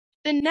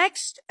The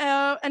next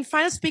and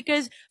final speaker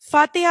is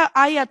Fatiha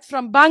Ayat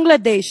from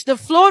Bangladesh. The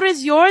floor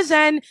is yours,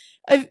 and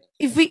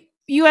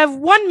you have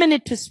 1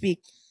 minute to speak.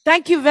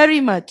 Thank you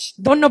very much.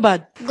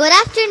 Dhonnobad. Good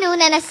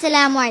afternoon and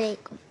Assalamu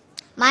alaikum.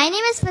 My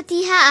name is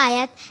Fatiha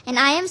Ayat and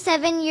I am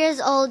 7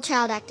 years old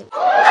child activist.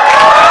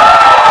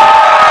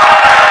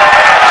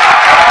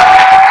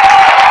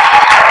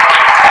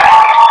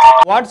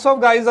 WhatsApp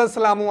guys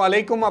আসসালামু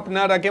আলাইকুম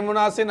আপনারা কেমন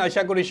আছেন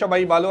আশা করি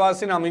সবাই ভালো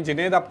আছেন আমি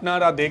জুনেদ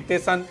আপনারা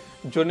দেখতেছেন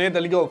জুনেদ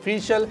আলী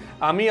অফিশিয়াল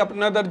আমি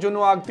আপনাদের জন্য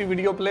একটি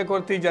ভিডিও প্লে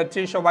करते যাচ্ছি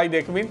সবাই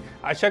দেখবেন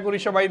আশা করি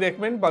সবাই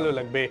দেখবেন ভালো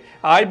লাগবে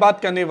आज बात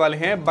करने वाले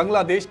हैं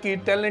बांग्लादेश की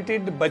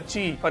टैलेंटेड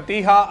बच्ची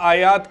फतीहा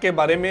आयात के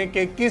बारे में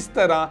कि किस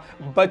तरह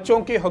बच्चों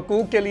के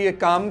हकूक़ के लिए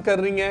काम कर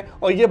रही हैं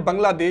और ये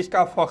बांग्लादेश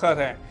का फ़ख्र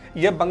है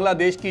ये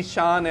बांग्लादेश की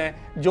शान है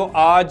जो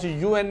आज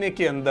यूएनए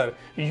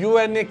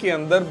के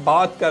अंदर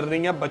बात कर रही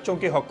हैं बच्चों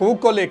के हकूक़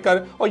को लेकर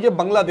और ये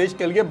बांग्लादेश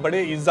के लिए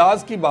बड़े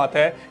इज़ाज़ की बात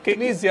है कि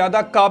इतनी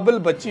ज़्यादा काबिल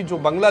बच्ची जो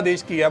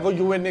बांग्लादेश की है वो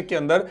यूएनए के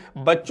अंदर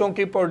बच्चों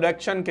की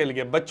प्रोटेक्शन के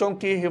लिए बच्चों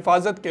की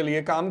हिफाजत के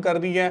लिए काम कर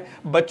रही हैं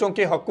बच्चों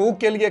के हकूक़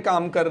के लिए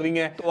काम कर रही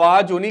हैं तो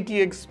आज उन्हीं की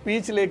एक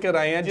स्पीच लेकर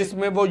आए हैं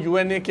जिसमें वो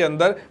यूएनए के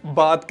अंदर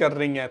बात कर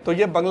रही हैं तो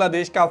ये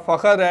बांग्लादेश का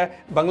फ़ख्र है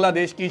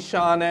बांग्लादेश की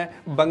शान है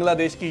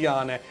बांग्लादेश की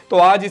यान है तो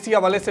आज इसी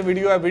हवाले से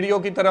वीडियो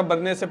की तरफ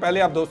बढ़ने से पहले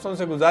आप दोस्तों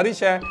से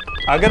गुजारिश है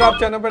अगर आप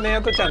चैनल पर नए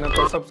हैं तो चैनल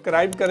को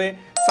सब्सक्राइब करें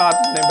साथ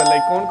में बेल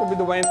आइकॉन को भी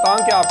दबाएं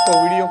ताकि आपको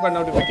वीडियो का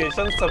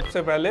नोटिफिकेशन सबसे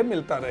पहले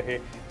मिलता रहे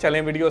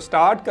चलें वीडियो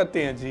स्टार्ट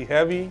करते हैं जी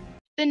heavy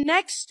The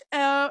next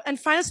and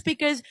final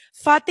speaker is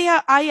Fatiha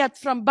Ayat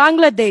from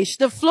Bangladesh.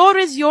 The floor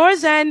is yours,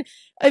 and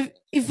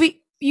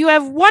you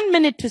have 1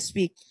 minute to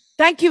speak.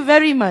 Thank you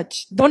very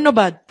much.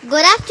 Dhonnobad.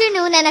 Good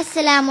afternoon and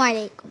Assalamu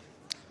alaikum.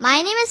 My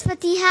name is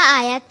Fatiha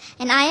Ayat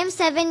and I am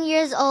 7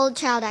 years old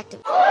child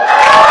activist.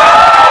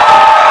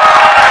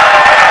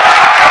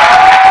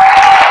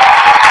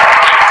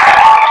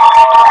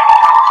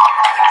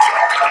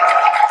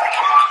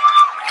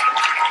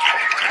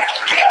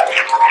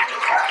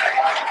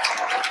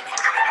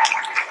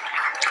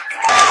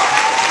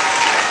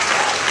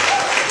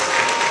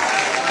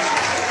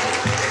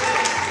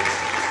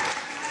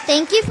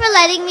 Thank you for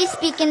letting me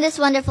speak in this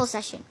wonderful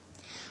session.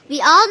 We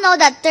all know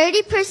that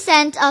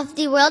 30% of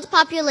the world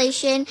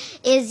population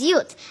is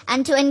youth,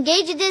 and to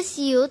engage this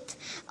youth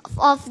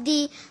of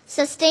the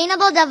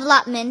sustainable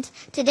development,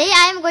 today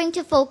I am going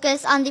to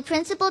focus on the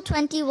Principle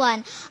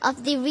 21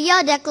 of the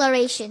Rio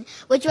Declaration,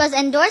 which was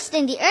endorsed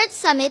in the Earth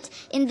Summit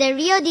in the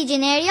Rio de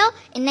Janeiro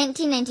in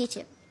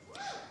 1992.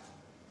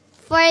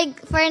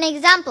 For an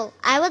example,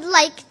 I would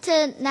like to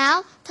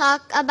now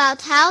talk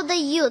about how the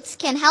youths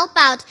can help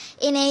out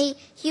in a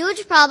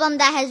huge problem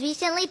that has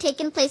recently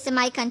taken place in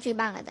my country,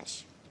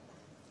 Bangladesh.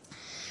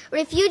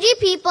 Refugee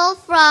people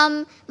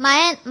from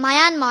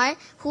Myanmar,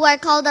 who are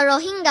called the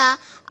Rohingya,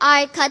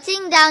 are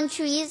cutting down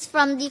trees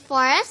from the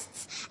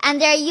forests and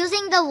they're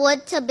using the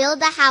wood to build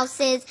the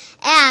houses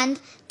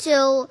and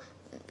to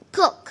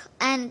cook.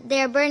 And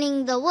they're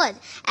burning the wood.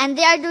 And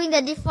they are doing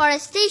the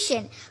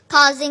deforestation,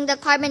 causing the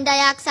carbon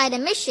dioxide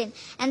emission.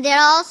 And they're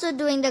also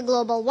doing the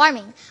global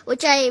warming,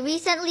 which I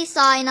recently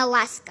saw in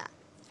Alaska.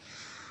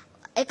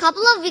 A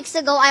couple of weeks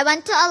ago, I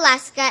went to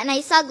Alaska and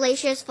I saw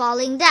glaciers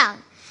falling down,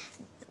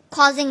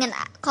 causing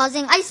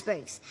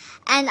icebergs.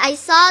 And I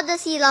saw the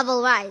sea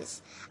level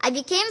rise. I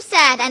became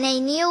sad and I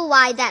knew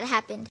why that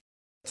happened.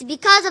 It's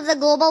because of the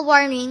global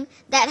warming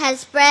that has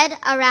spread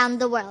around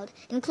the world,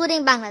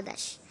 including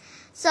Bangladesh.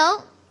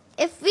 So,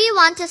 if we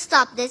want to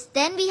stop this,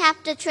 then we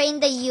have to train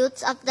the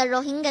youths of the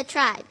Rohingya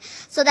tribe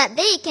so that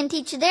they can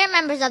teach their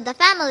members of the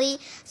family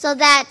so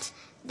that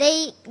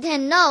they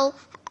can know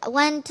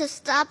when to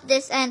stop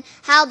this and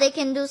how they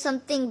can do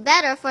something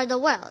better for the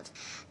world.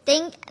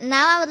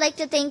 Now I would like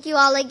to thank you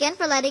all again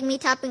for letting me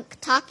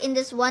talk in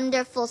this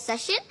wonderful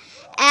session,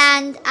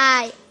 and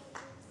I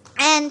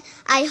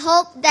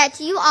hope that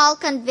you all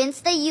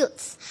convince the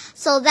youths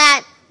so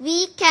that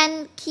we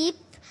can keep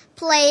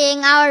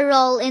playing our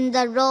role in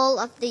the role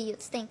of the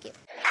youth. Thank you.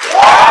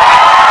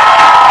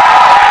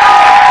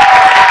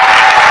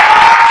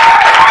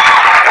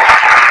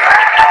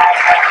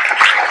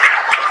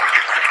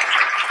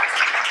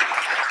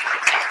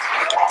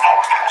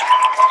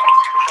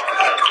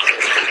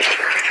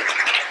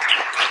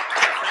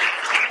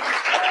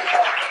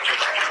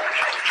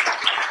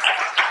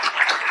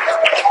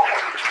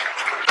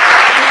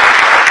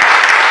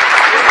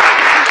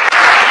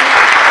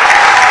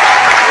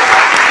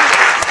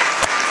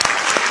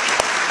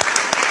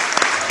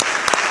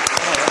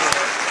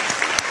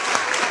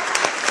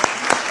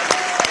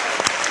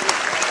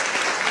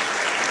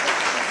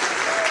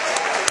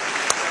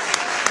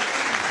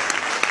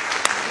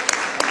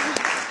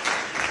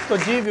 तो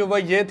जी viewer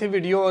ये थी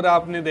video और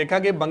आपने देखा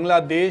कि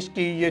बांग्लादेश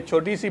की ये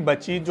छोटी सी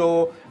बच्ची जो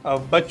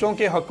बच्चों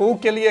के हकूक़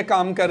के लिए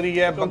काम कर रही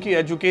है, उनकी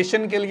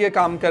एजुकेशन के लिए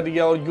काम कर रही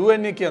है और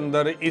यूएनए के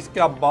अंदर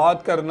इसका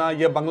बात करना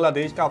ये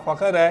बांग्लादेश का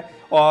फ़ख्र है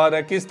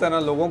और किस तरह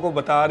लोगों को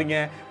बता रही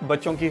हैं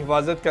बच्चों की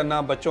हिफाजत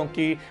करना, बच्चों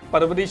की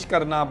परवरिश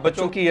करना,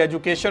 बच्चों की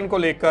एजुकेशन को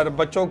लेकर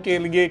बच्चों के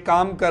लिए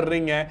काम कर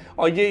रही हैं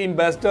और ये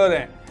एम्बेसडर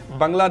हैं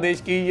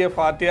बांग्लादेश की ये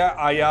फातिया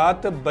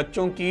आयात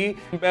बच्चों की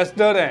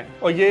एम्बेसडर हैं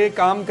और ये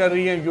काम कर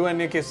रही हैं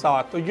यूएनए के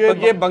साथ। तो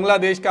ये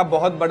बांग्लादेश का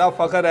बहुत बड़ा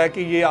फख्र है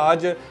कि ये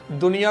आज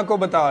दुनिया को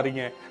बता रही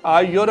हैं,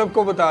 आज यूरोप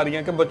को बता रही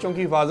हैं कि बच्चों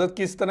की हिफाजत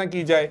किस तरह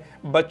की जाए,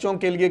 बच्चों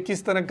के लिए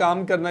किस तरह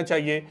काम करना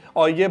चाहिए,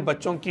 और ये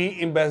बच्चों की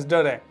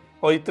एम्बेसडर है।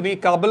 और इतनी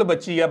काबिल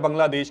बच्ची है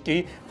बांग्लादेश की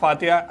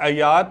फातिया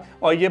आयात,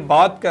 और ये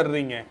बात कर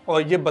रही हैं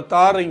और ये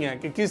बता रही हैं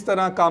कि किस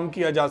तरह काम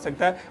किया जा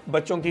सकता है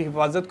बच्चों की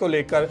हिफाजत को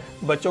लेकर,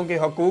 बच्चों के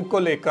हकूक़ को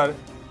लेकर।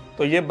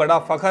 तो ये बड़ा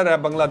फ़ख्र है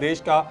बांग्लादेश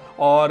का,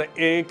 और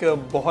एक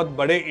बहुत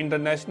बड़े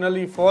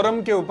इंटरनेशनली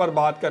फोरम के ऊपर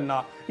बात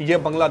करना ये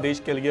बांग्लादेश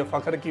के लिए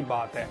फ़ख्र की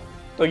बात है।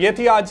 तो ये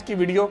थी आज की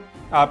वीडियो।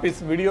 आप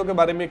इस वीडियो के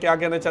बारे में क्या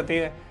कहना चाहते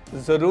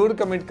हैं ज़रूर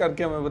कमेंट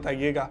करके हमें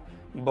बताइएगा।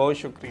 बहुत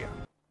शुक्रिया।